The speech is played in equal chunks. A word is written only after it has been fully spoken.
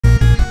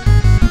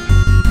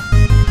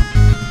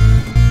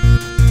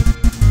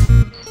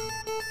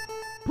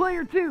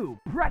Player 2,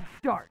 press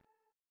start.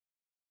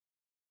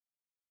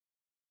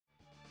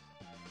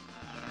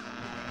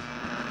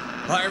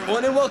 Hi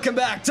everyone and welcome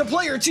back to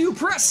Player 2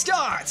 Press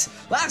Start!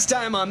 Last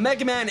time on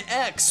Mega Man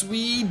X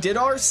we did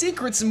our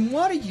secrets and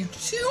what are you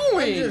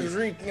doing? I'm just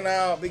freaking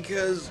out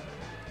because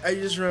I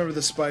just remember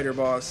the spider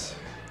boss.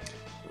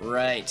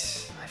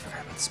 Right. I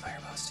forgot about the spider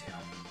boss too.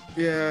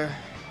 Yeah.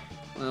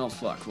 Well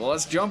fuck. Well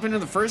let's jump into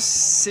the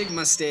first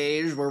Sigma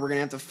stage where we're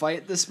gonna have to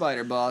fight the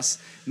spider boss.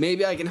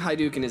 Maybe I can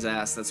Hadouken his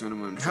ass, that's what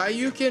I'm gonna try.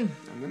 Hadouken?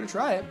 I'm gonna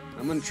try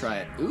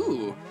it.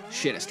 Ooh.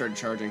 Shit, I started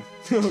charging.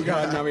 Oh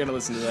god, now we gotta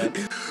listen to that.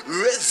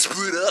 Let's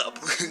split up.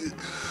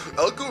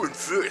 I'll go in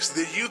first,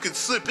 then you can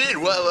slip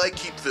in while I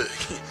keep the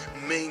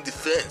main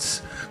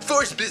defense.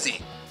 Force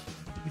busy.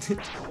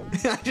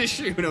 I just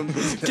shoot him.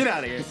 Get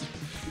out of here.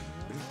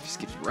 Just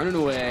keeps running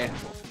away.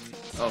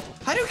 Oh,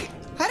 Hadouken!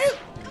 Hadouken!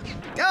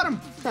 Got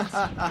him!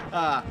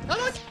 I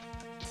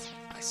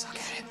suck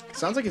at it.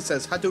 Sounds like it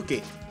says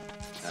Hadouken.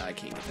 I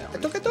can't get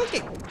that one.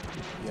 Hadouken.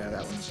 Yeah,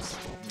 that one's just...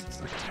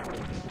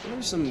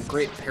 There's some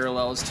great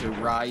parallels to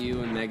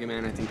Ryu and Mega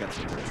Man. I think that's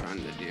what they're trying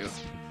to do.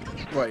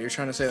 What, you're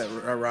trying to say that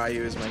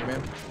Ryu is Mega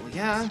Man? Well,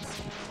 yeah.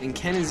 And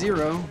Ken is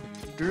Zero.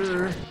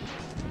 Durr. Or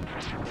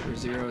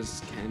Zero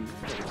is Ken.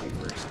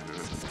 First.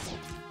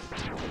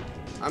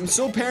 I'm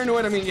so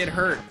paranoid I'm gonna get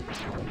hurt.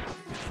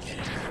 Get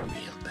hurt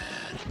real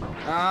bad.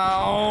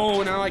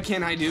 Oh, now I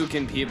can't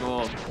Hadouken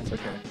people. It's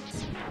okay.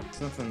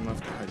 There's nothing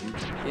left to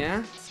Hadouken.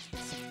 Yeah?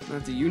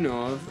 Not that you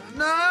know of.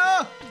 No!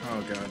 Oh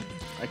god.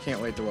 I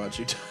can't wait to watch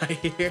you die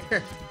here.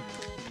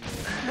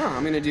 No,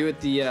 I'm gonna do it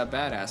the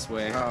badass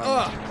way.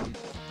 Oh,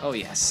 Oh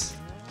yes.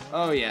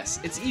 Oh yes.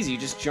 It's easy, you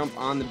just jump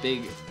on the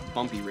big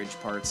bumpy ridge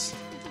parts.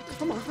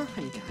 Come on,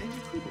 guy.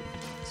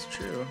 it's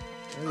true.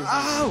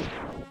 Ow!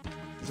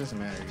 It doesn't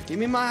matter. Give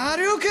me my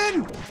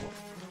Hadouken!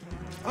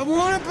 I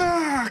want it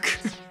back!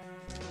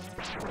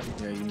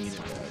 Yeah, you need it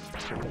bad.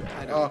 Pretty bad.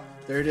 I don't- Oh,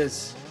 there it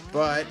is.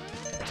 But,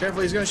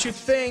 careful, he's gonna shoot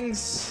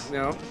things!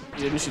 No,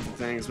 you didn't shoot the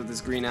things with his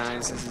green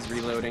eyes as he's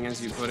reloading,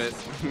 as you put it.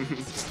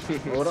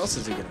 Well, what else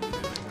is he gonna be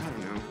doing? I don't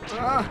know.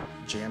 Ah!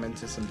 Jam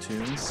into some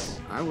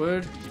tunes? I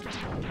would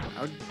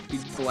be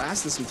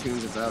blasting some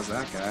tunes if I was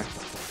that guy.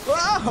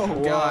 Oh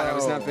god, I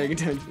was not paying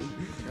attention.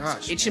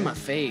 Gosh. Itch in my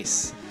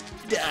face.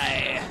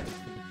 Die.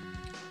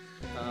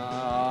 They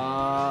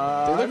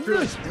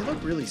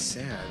look really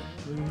sad.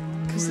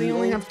 Because they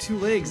only have 2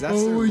 legs.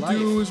 That's their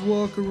life. is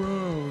walk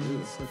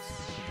around.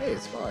 Hey,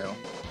 it's Vile.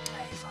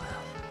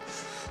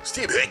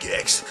 Steve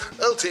X,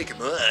 I'll take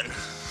him on.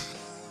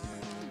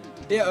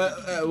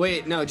 Yeah.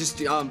 Wait. No. Just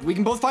we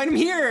can both find him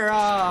here. Wait!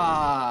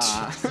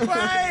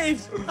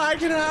 I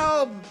can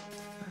help!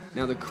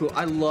 Now the cool.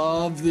 I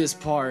love this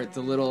part.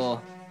 The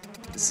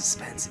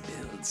suspense it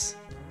builds.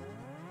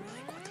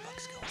 Like what the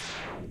fuck's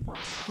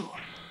going on?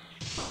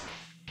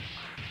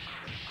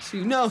 So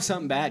you know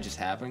something bad just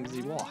happened because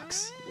he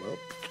walks. Well,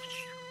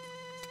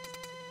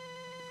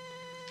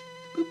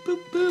 Boop,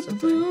 boop, boop,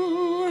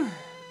 boop.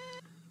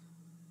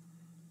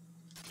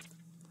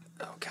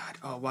 Oh god.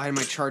 Oh, why am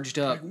I charged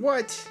up?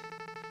 what?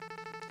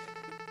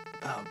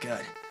 Oh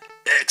god.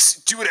 X,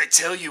 do what I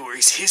tell you or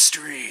he's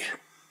history.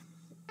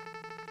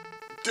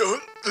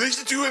 Don't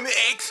listen to him,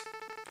 X.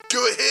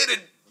 Go ahead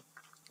and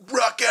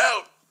rock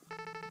out.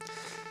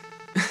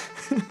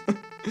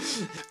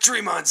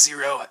 Dream on,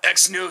 Zero.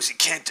 X knows he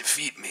can't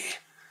defeat me.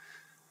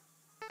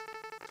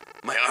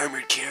 My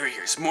armored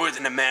carrier's more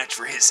than a match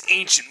for his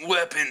ancient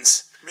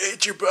weapons.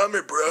 Major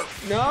bummer, bro.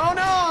 No.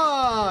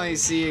 I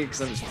see.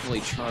 Because I was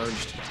fully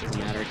charged. Doesn't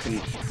matter. I couldn't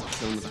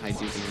kill him with a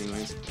Hadouken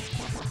anyways.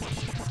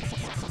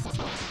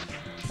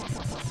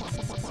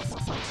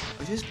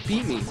 Just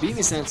beat me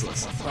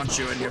senseless. Punch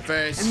you in your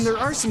face. And there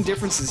are some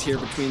differences here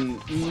between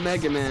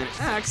Mega Man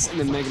X and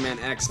the Mega Man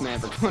X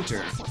Maverick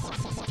Hunter.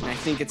 And I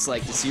think it's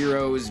like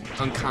Zero is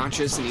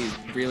unconscious and he's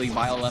really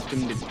Vile left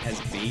him as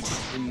bait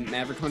in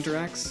Maverick Hunter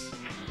X.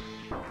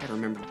 I gotta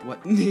remember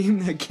what name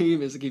that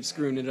game is, I keep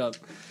screwing it up.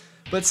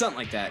 But something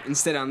like that.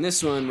 Instead on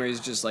this one where he's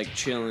just like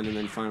chilling and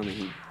then finally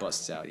he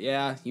busts out.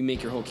 Yeah, you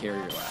make your whole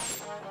carrier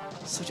laugh.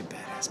 Such a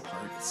badass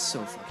part. It's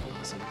so fucking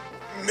awesome.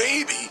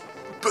 Maybe,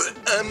 but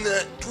I'm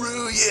not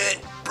through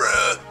yet,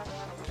 bruh.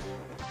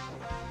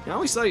 I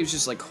always thought he was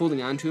just like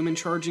holding on to him and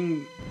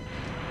charging.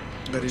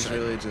 But he's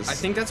really just... I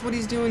think that's what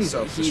he's doing.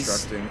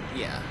 Self-destructing.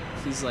 Yeah,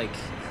 he's like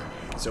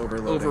It's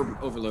overloading.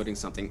 overloading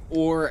something,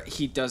 or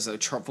he does a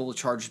full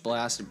charged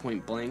blast at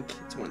point blank.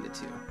 It's one of the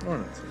two.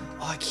 Oh,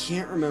 I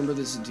can't remember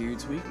this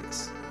dude's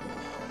weakness.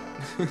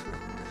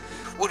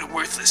 What a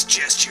worthless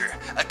gesture.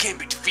 I can't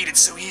be defeated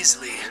so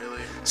easily.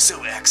 Really?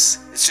 So X,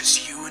 it's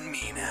just you and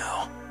me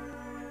now.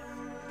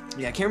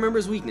 Yeah, I can't remember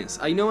his weakness.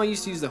 I know I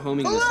used to use the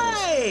homing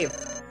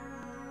missiles.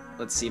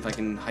 Let's see if I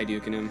can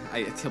Hadouken him.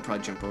 He'll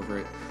probably jump over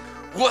it.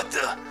 What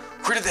the?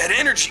 Where did that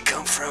energy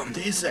come from?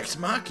 Deus Ex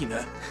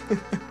Machina.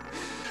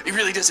 It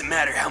really doesn't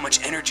matter how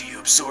much energy you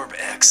absorb,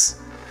 X.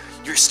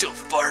 You're still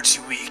far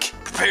too weak.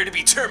 Prepare to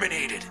be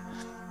terminated.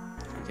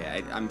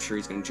 Okay, I'm sure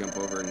he's gonna jump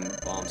over and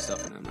bomb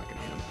stuff, and I'm not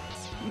gonna hit him.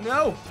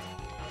 No!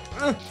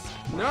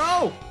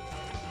 No!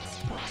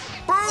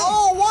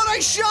 Oh, what? I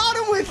shot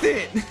him with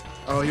it!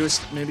 Oh, he was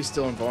maybe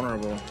still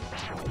invulnerable.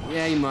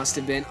 Yeah, he must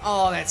have been.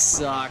 Oh, that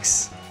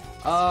sucks.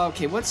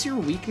 Okay, what's your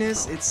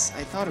weakness?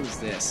 I thought it was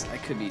this. I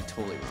could be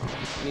totally wrong.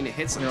 I mean, it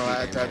hits something. No,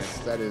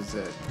 that is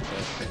it.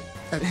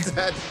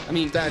 I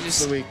mean,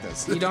 that's the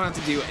weakness. You don't have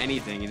to do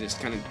anything. You just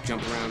kind of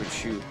jump around and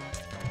shoot.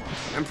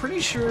 I'm pretty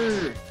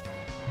sure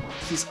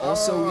he's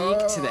also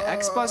weak to the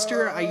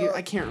X-Buster.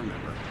 I can't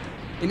remember.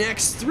 In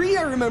X3,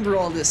 I remember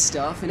all this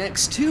stuff. In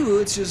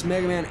X2, it's just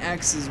Mega Man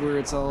X is where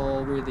it's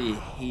all really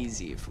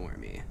hazy for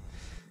me.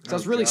 So I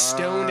was really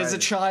stoned as a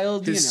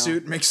child. His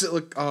suit makes it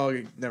look.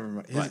 Oh, never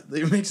mind.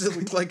 It makes it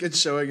look like it's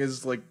showing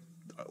his like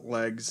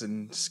legs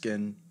and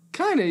skin.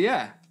 Kinda,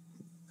 yeah.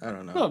 I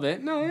don't know. A little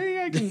bit. No,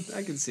 I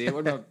can see it.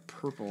 What about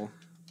purple?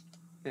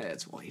 Yeah,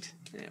 it's white.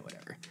 Yeah,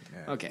 whatever.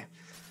 Yeah. Okay.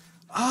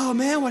 Oh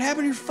man, what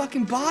happened to your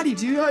fucking body,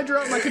 dude? I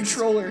dropped my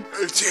controller.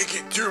 I've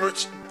taken too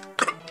much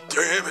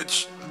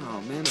damage.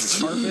 Oh man, the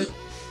carpet.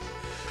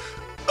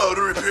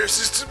 Auto repair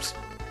systems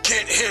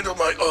can't handle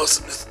my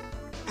awesomeness.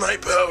 My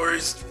power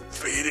is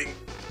fading.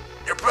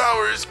 Your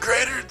power is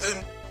greater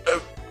than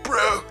a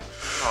bro.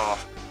 Oh,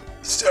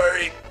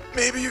 sorry.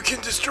 Maybe you can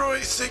destroy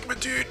Sigma,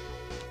 dude.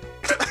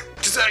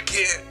 Cause I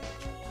can't.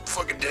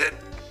 Fucking dead.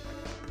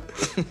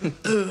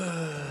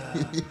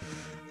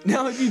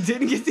 Now, if you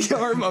didn't get the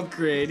arm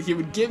upgrade, he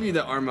would give you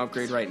the arm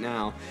upgrade right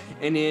now.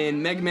 And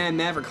in Mega Man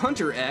Maverick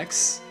Hunter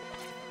X,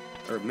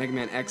 or Mega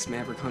Man X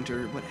Maverick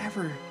Hunter,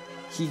 whatever,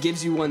 he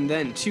gives you one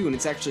then too, and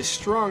it's actually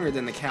stronger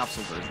than the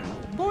capsule version.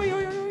 Boy,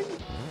 oy, oy, oy.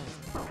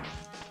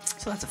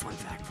 So that's a fun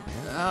fact for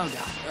you. Oh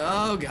god,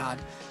 oh god,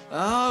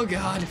 oh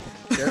god.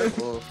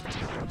 Careful.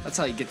 That's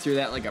how you get through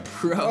that like a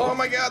pro. Oh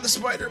my god, the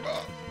spider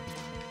ball.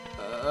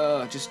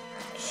 Just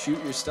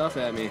shoot your stuff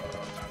at me.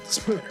 Not the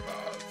spider ball.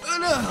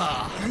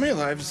 How many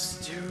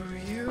lives do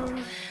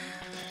you?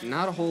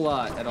 Not a whole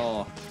lot at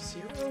all.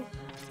 0?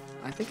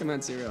 I think I'm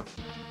at 0.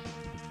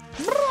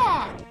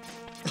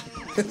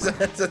 Is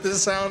that the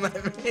sound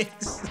that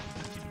makes?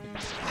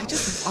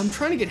 I'm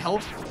trying to get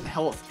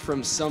health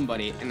from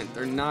somebody, and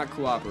they're not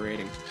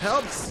cooperating.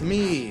 Helps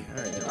me.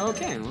 All right,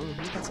 Okay, well, we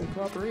got some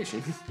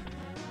cooperation.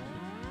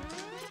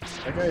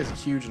 That guy has a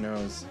huge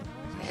nose.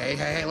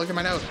 Hey, look at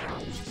my nose.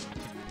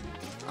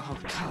 Oh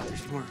god,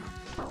 there's more.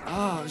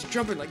 Oh, I was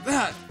jumping like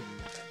that.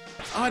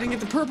 Oh, I didn't get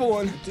the purple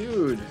one.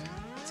 Dude.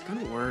 It's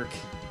gonna work.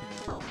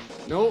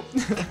 Nope.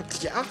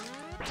 Yeah.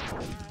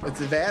 It's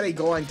very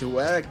going to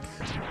work.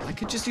 I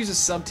could just use a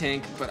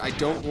sub-tank, but I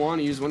don't want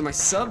to use one of my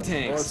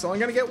sub-tanks. Well, it's only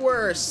gonna get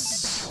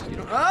worse. You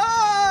don't.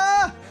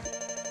 Ah!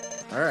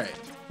 Alright.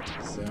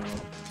 So.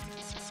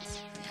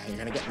 Yeah, you're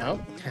gonna get.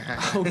 Nope.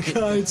 Oh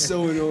god, it's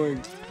so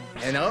annoying.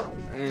 And nope.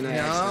 And I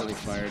accidentally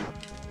fired.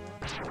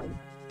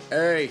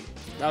 Hey.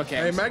 Okay.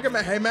 Hey,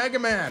 Mega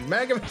Man.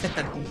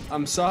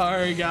 I'm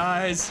sorry,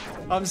 guys.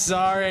 I'm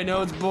sorry. I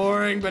know it's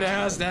boring, but it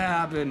has to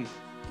happen.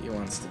 He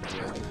wants to do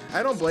it.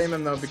 I don't blame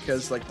him though,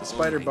 because like the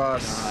spider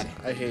boss, God.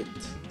 I hate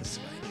the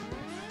spider.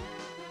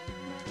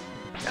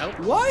 Nope.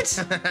 What?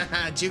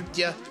 Juked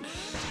ya.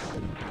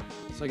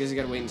 So I guess you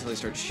gotta wait until they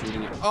start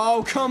shooting you.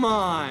 Oh, come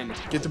on!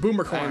 Get the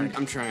boomer corn.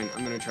 I'm trying.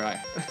 I'm gonna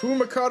try.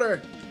 Boomer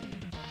cutter.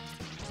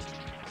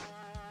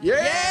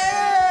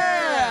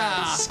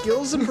 Yeah!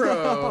 Skills and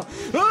pro.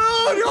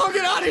 Oh, no,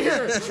 get out of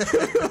here!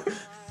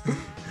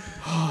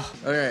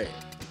 Alright.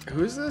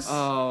 Who's this?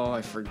 Oh,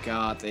 I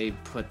forgot. They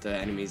put the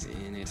enemies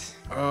in it.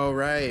 Oh,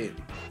 right.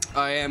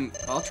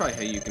 I'll try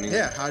Hayukin.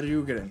 Yeah, how do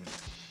you get in?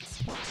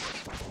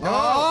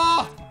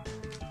 Oh!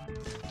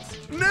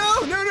 No!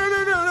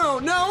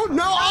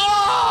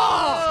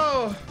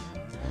 Oh!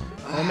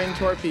 Homing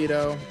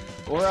torpedo.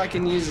 Or I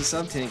can use a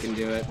sub-tank and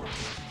do it.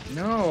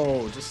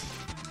 No, just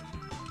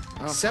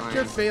accept fine.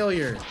 your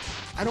failure.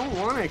 I don't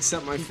want to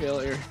accept my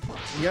failure.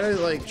 You gotta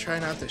like try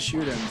not to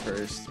shoot him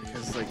first,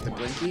 because like the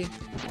Blinky.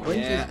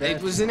 Yeah, bad.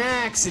 it was an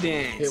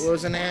accident. It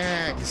was an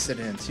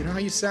accident. You know how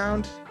you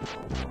sound?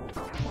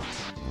 Oh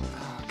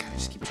god, I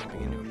just keep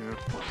jumping into him now.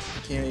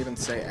 You can't even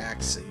say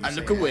axe. I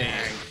look away.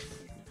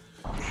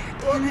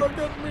 Look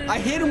at me. I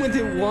hit him with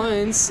it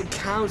once. It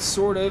counts,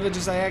 sort of. It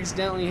just I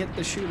accidentally hit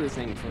the shooter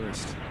thing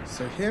first.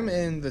 So him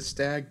and the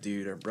stag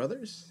dude are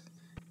brothers?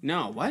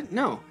 No, what?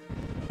 No,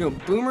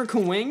 Boomer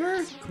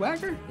Quagger?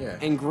 Yeah.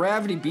 And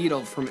Gravity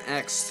Beetle from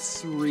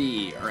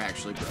X3 are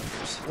actually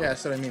brothers. Yeah,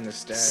 that's what I mean, the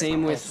stag.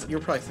 Same with- You're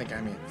probably thinking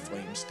I mean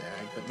flame stag,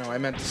 but no, I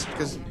meant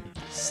because...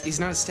 He's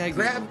not a stag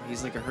beetle.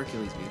 He's like a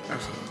Hercules beetle or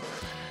something.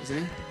 Isn't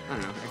he? I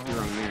don't know. I could be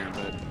wrong there,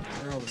 but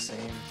They're all the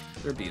same.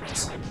 they're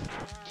beetles.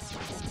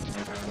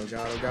 Oh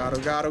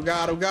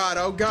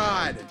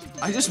god.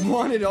 I just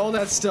wanted all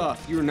that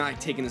stuff. You were not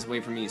taking this away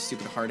from me, you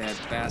stupid hard-ass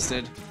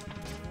bastard.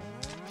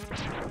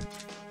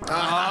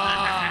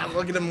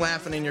 Look at him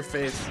laughing in your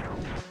face.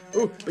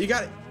 Ooh, but you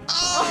got it.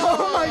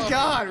 Oh my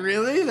god,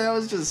 really? That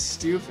was just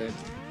stupid.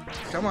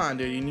 Come on,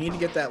 dude. You need to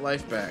get that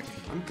life back.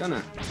 I'm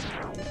gonna.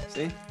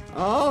 See?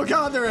 Oh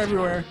god, they're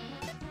everywhere.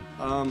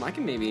 I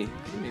can maybe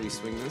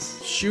swing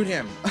this. Shoot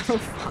him. Oh,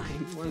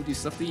 fine. You want to do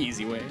stuff the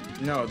easy way?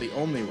 No, the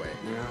only way.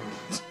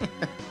 No.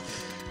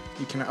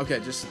 You cannot. Okay,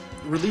 just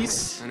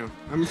release. I know.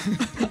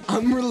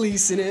 I'm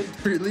releasing it.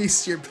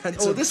 Release your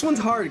pencil. Oh, this one's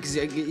hard because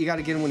you got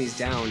to get him when he's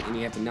down, and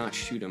you have to not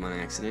shoot him on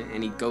accident,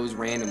 and he goes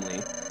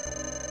randomly.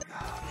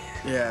 Oh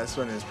man. Yeah, this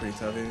one is pretty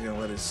tough. He's gonna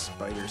let his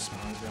spider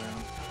spawn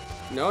down.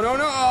 No, no,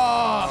 no!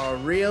 Oh! Oh,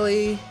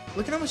 really?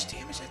 Look at how much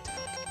damage that took.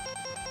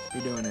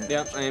 You're doing it.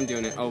 Yep, I am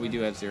doing it. Oh, we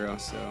do have 0,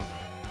 so.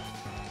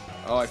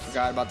 Oh, I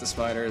forgot about the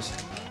spiders.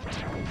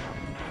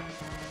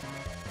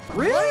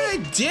 Really? What a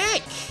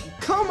dick!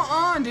 Come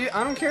on, dude.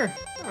 I don't care.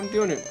 I'm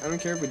doing it. I don't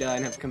care if we die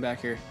and have to come back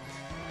here.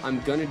 I'm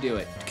gonna do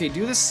it. Okay,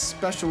 do this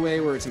special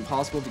way where it's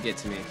impossible to get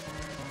to me.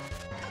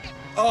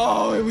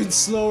 Oh, it went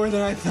slower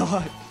than I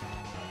thought.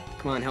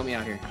 Come on, help me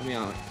out here. Help me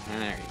out.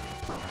 There you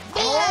go.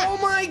 Oh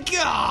my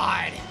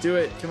god! Do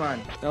it. Come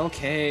on.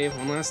 Okay,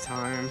 one last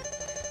time.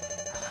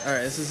 All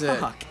right, this is it.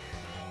 Fuck.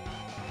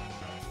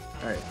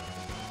 All right.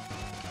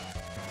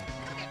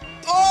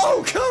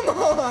 Oh, come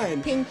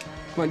on! Pink.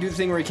 Come on, do the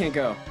thing where he can't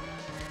go.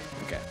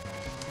 Okay.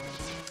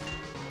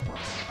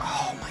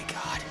 Oh my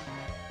god.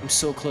 I'm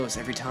so close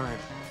every time.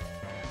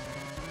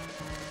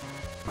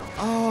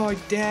 Oh, I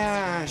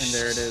dashed. And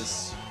there it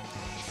is.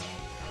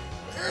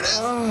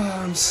 Oh,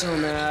 I'm so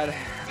mad.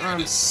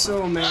 I'm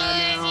so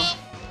mad now.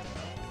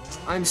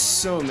 I'm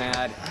so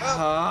mad.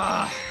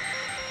 Ah.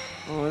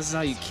 Oh, this is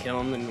how you kill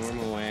him the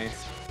normal way.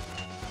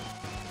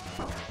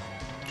 God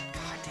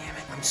damn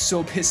it. I'm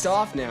so pissed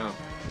off now.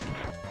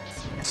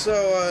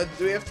 So,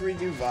 do we have to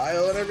redo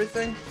Vile and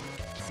everything?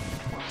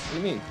 What do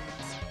you mean?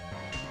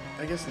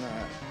 I guess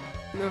not.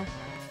 No.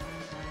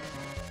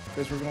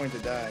 Because we're going to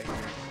die here.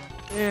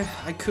 Yeah,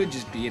 I could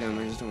just beat him.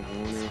 I just don't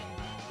want to.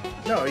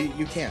 No,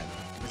 you can't.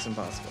 It's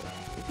impossible.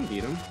 I can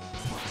beat him.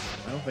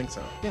 I don't think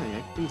so. Yeah,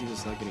 I can do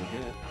this without getting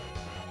hit.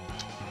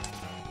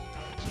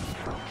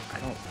 I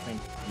don't think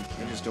you I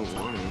can. just don't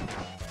want to.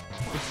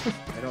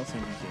 I don't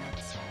think you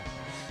can.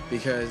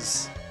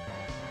 Because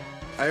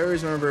I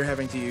always remember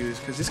having to use,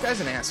 because this guy's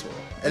an asshole,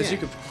 as Yeah, you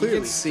could clearly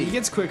he see.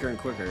 gets quicker and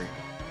quicker.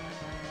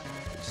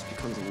 It just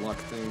becomes a luck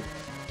thing.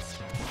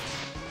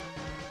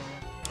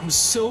 I'm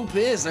so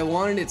pissed. I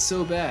wanted it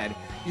so bad.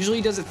 Usually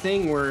he does a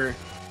thing where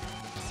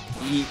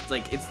he,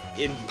 like, it's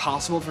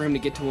impossible for him to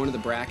get to one of the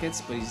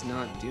brackets, but he's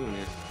not doing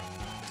it.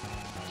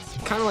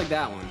 Kind of like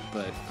that one,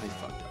 but I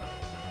fucked up.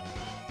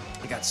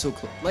 I got so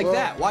close. Like Well-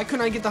 that. Why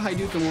couldn't I get the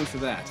Hadouken one for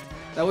that?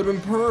 That would have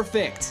been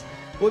perfect.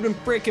 Would have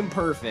been freaking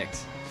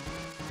perfect.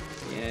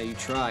 Yeah, you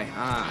try.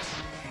 Ah.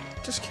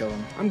 Just kill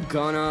him. I'm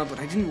gonna, but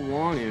I didn't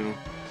want to.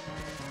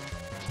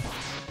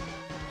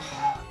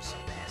 I'm so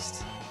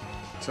pissed.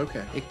 It's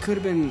okay. It could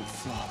have been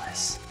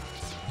flawless.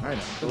 I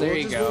know. But there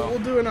you go. We'll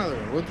do another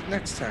one.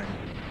 Next time.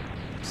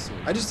 So,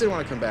 I just didn't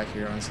want to come back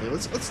here, honestly.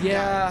 Let's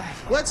yeah, die.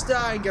 Let's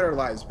die and get our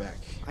lives back.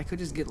 I could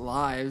just get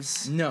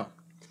lives. No.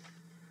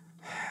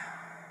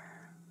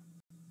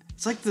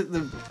 It's like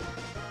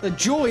the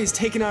joy is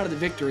taken out of the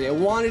victory. I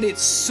wanted it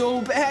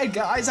so bad,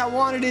 guys. I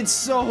wanted it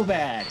so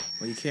bad.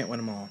 Well, you can't win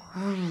them all.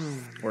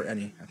 Or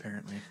any,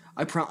 apparently.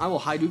 I will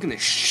Hadouken the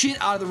shit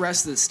out of the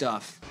rest of this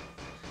stuff.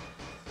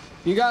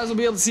 You guys will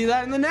be able to see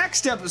that in the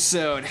next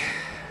episode.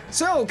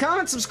 So,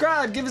 comment,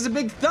 subscribe, give us a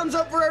big thumbs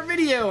up for our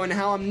video and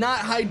how I'm not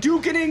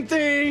Hadoukening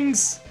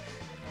things.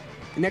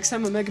 Next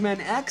time on Mega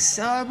Man X,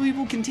 we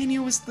will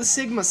continue with the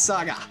Sigma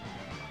Saga.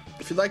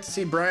 If you'd like to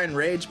see Brian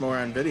rage more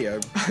on video,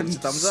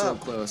 thumbs so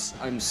up. close.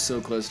 I'm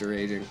so close to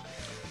raging.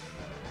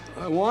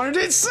 I wanted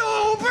it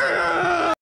so bad!